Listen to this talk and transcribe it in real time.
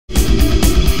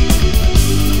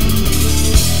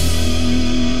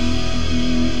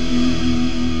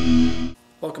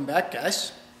Welcome back,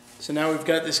 guys. So now we've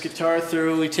got this guitar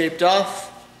thoroughly taped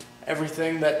off.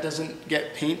 Everything that doesn't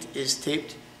get paint is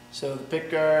taped. So the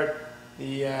pickguard,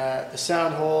 the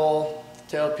sound hole,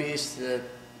 the tailpiece,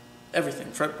 everything,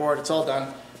 fretboard, it's all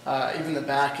done. Even the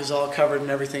back is all covered and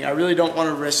everything. I really don't want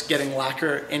to risk getting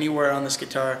lacquer anywhere on this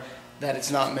guitar that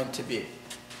it's not meant to be.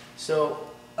 So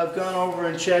I've gone over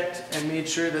and checked and made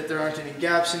sure that there aren't any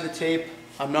gaps in the tape.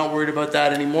 I'm not worried about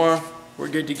that anymore. We're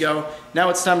good to go. Now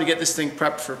it's time to get this thing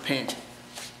prepped for paint.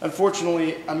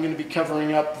 Unfortunately, I'm going to be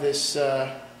covering up this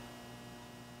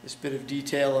this bit of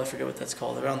detail, I forget what that's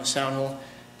called, around the sound hole,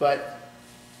 but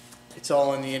it's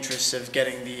all in the interest of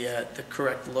getting the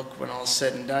correct look when all is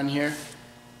said and done here.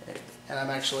 And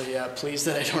I'm actually pleased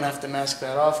that I don't have to mask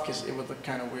that off, because it would look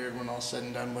kind of weird when all is said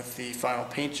and done with the final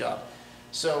paint job.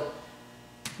 So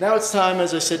now it's time,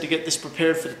 as I said, to get this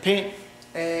prepared for the paint.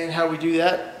 And how we do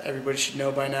that, everybody should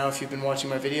know by now if you've been watching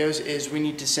my videos, is we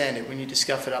need to sand it. We need to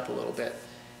scuff it up a little bit.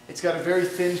 It's got a very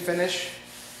thin finish,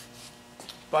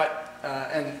 but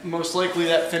and most likely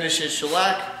that finish is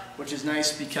shellac, which is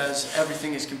nice because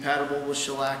everything is compatible with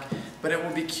shellac, but it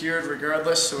will be cured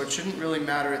regardless, so it shouldn't really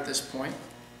matter at this point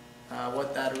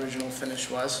what that original finish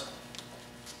was.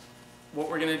 What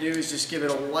we're going to do is just give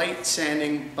it a light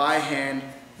sanding by hand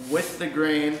with the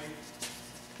grain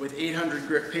with 800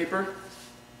 grit paper.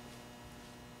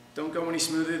 Don't go any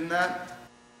smoother than that.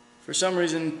 For some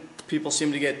reason, people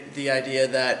seem to get the idea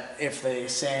that if they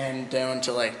sand down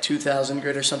to like 2000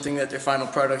 grit or something, that their final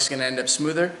product's going to end up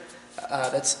smoother.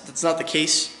 That's not the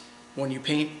case when you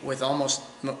paint with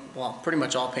pretty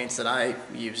much all paints that I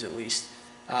use at least.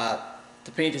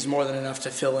 The paint is more than enough to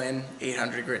fill in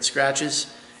 800 grit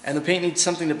scratches, and the paint needs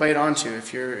something to bite onto.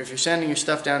 If you're sanding your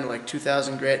stuff down to like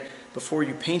 2000 grit before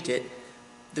you paint it,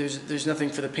 there's nothing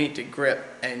for the paint to grip,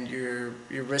 and you're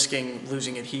risking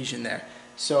losing adhesion there.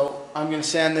 So I'm going to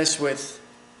sand this with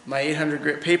my 800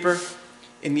 grit paper.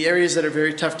 In the areas that are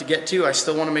very tough to get to, I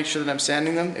still want to make sure that I'm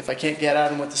sanding them. If I can't get at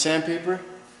them with the sandpaper,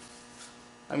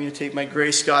 I'm going to take my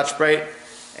gray Scotch-Brite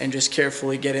and just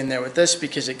carefully get in there with this,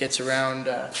 because it gets around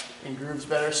in grooves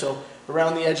better. So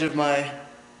around the edge of my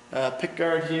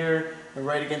pickguard here, or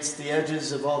right against the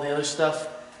edges of all the other stuff,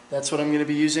 that's what I'm going to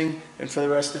be using. And for the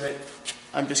rest of it,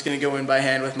 I'm just going to go in by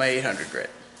hand with my 800 grit.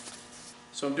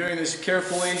 So I'm doing this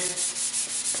carefully,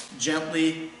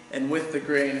 gently, and with the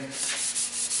grain.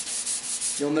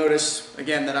 You'll notice,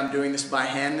 again, that I'm doing this by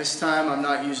hand this time. I'm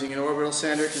not using an orbital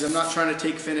sander, because I'm not trying to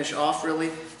take finish off, really.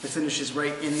 The finish is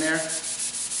right in there.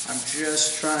 I'm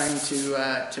just trying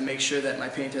to make sure that my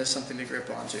paint has something to grip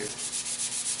onto.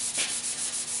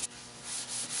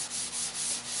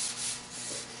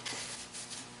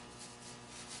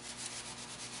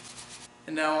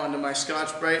 And now onto my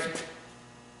Scotch-Brite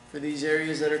for these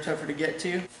areas that are tougher to get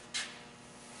to.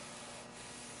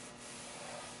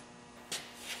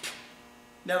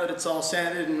 Now that it's all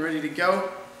sanded and ready to go,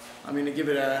 I'm going to give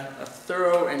it a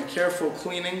thorough and careful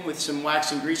cleaning with some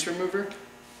wax and grease remover.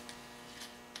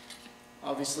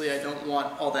 Obviously, I don't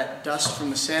want all that dust from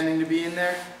the sanding to be in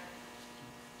there.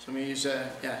 So I'm going to use a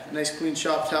nice clean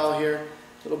shop towel here,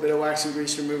 a little bit of wax and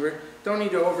grease remover. Don't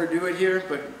need to overdo it here,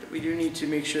 but we do need to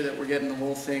make sure that we're getting the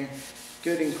whole thing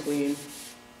good and clean.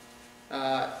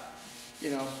 You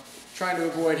know, trying to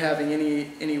avoid having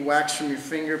any wax from your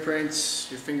fingerprints,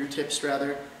 your fingertips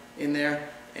rather, in there.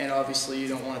 And obviously you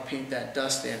don't want to paint that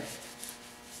dust in.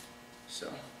 So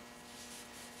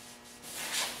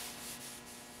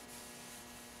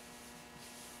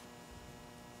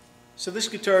this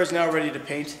guitar is now ready to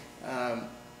paint.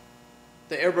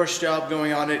 The airbrush job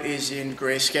going on it is in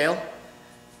grayscale.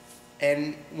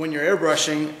 And when you're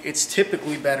airbrushing, it's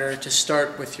typically better to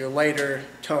start with your lighter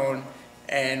tone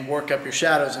and work up your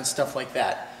shadows and stuff like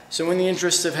that. So in the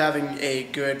interest of having a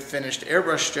good finished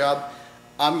airbrush job,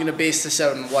 I'm going to base this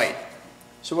out in white.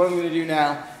 So what I'm going to do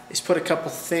now is put a couple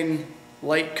thin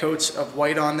light coats of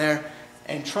white on there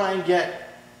and try and get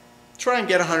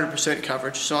 100%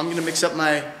 coverage. So I'm going to mix up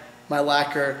my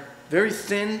lacquer very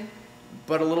thin,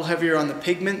 but a little heavier on the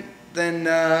pigment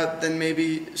than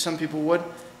maybe some people would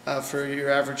for your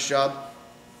average job.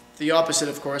 The opposite,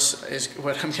 of course, is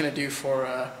what I'm going to do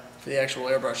for the actual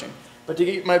airbrushing. But to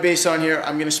get my base on here,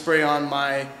 I'm going to spray on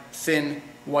my thin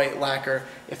white lacquer.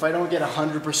 If I don't get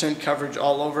 100% coverage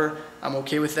all over, I'm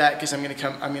okay with that, because I'm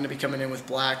going to be coming in with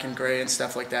black and gray and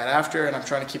stuff like that after, and I'm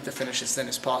trying to keep the finish as thin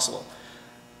as possible.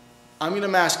 I'm going to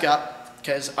mask up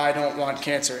because I don't want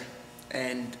cancer.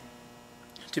 And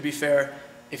to be fair,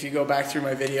 if you go back through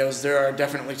my videos, there are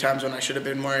definitely times when I should have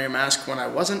been wearing a mask when I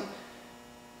wasn't.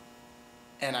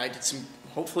 And I did some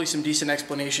hopefully some decent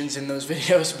explanations in those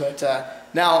videos, but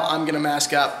now I'm gonna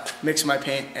mask up, mix my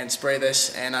paint, and spray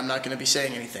this, and I'm not gonna be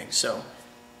saying anything, so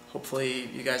hopefully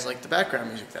you guys like the background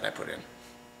music that I put in.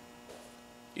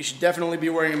 You should definitely be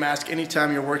wearing a mask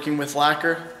anytime you're working with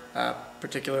lacquer,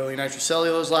 particularly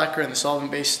nitrocellulose lacquer and the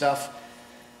solvent-based stuff.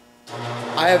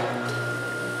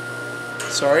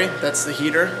 Sorry, that's the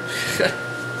heater.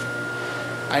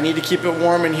 I need to keep it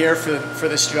warm in here for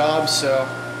this job, so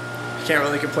I can't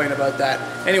really complain about that.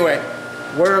 Anyway,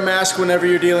 wear a mask whenever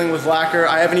you're dealing with lacquer.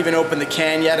 I haven't even opened the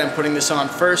can yet. I'm putting this on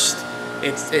first.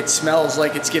 It smells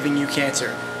like it's giving you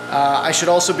cancer. I should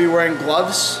also be wearing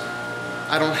gloves.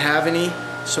 I don't have any,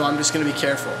 so I'm just going to be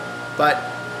careful. But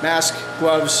mask,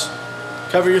 gloves,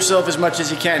 cover yourself as much as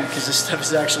you can, because this stuff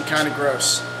is actually kind of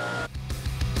gross.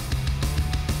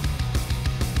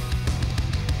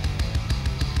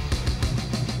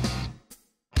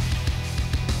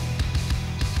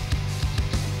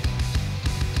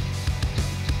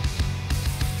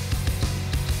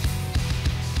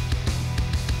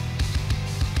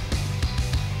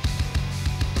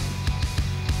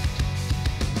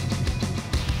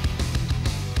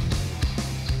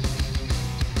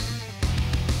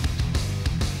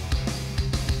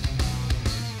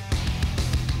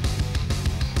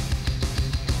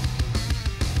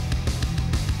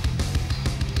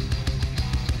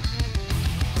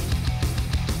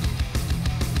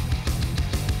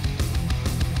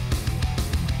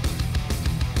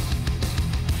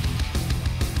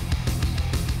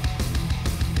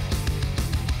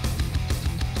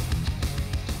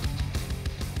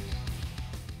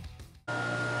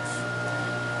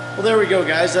 Well, there we go,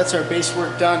 guys. That's our base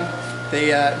work done.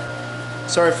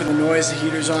 Sorry for the noise, the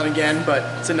heater's on again, but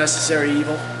it's a necessary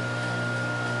evil.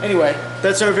 Anyway,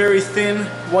 that's our very thin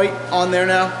white on there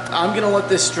now. I'm gonna let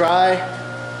this dry,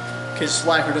 because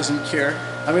lacquer doesn't cure.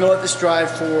 I'm gonna let this dry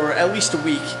for at least a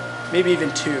week, maybe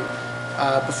even 2,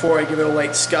 before I give it a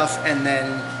light scuff and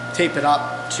then tape it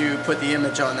up to put the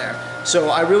image on there.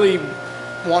 So I really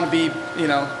want to be,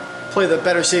 play the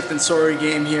better safe than sorry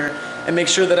game here, and make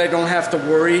sure that I don't have to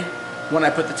worry when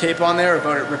I put the tape on there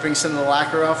about it ripping some of the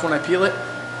lacquer off when I peel it.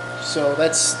 So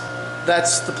that's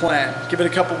the plan. Give it a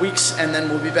couple weeks and then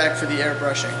we'll be back for the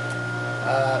airbrushing.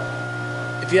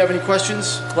 If you have any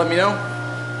questions, let me know.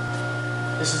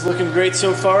 This is looking great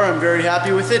so far. I'm very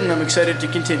happy with it and I'm excited to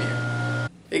continue.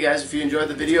 Hey guys, if you enjoyed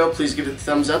the video, please give it a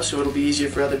thumbs up so it'll be easier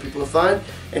for other people to find,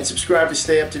 and subscribe to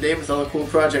stay up to date with all the cool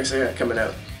projects I got coming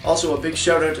out. Also, a big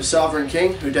shout out to Sovereign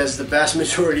King, who does the vast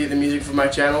majority of the music for my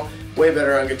channel, way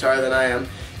better on guitar than I am,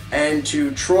 and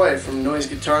to Troy from Noise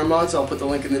Guitar Mods. I'll put the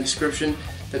link in the description.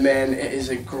 The man is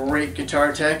a great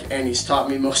guitar tech, and he's taught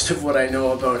me most of what I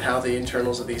know about how the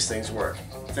internals of these things work.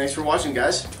 Thanks for watching,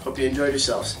 guys. Hope you enjoyed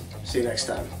yourselves. See you next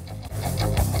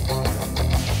time.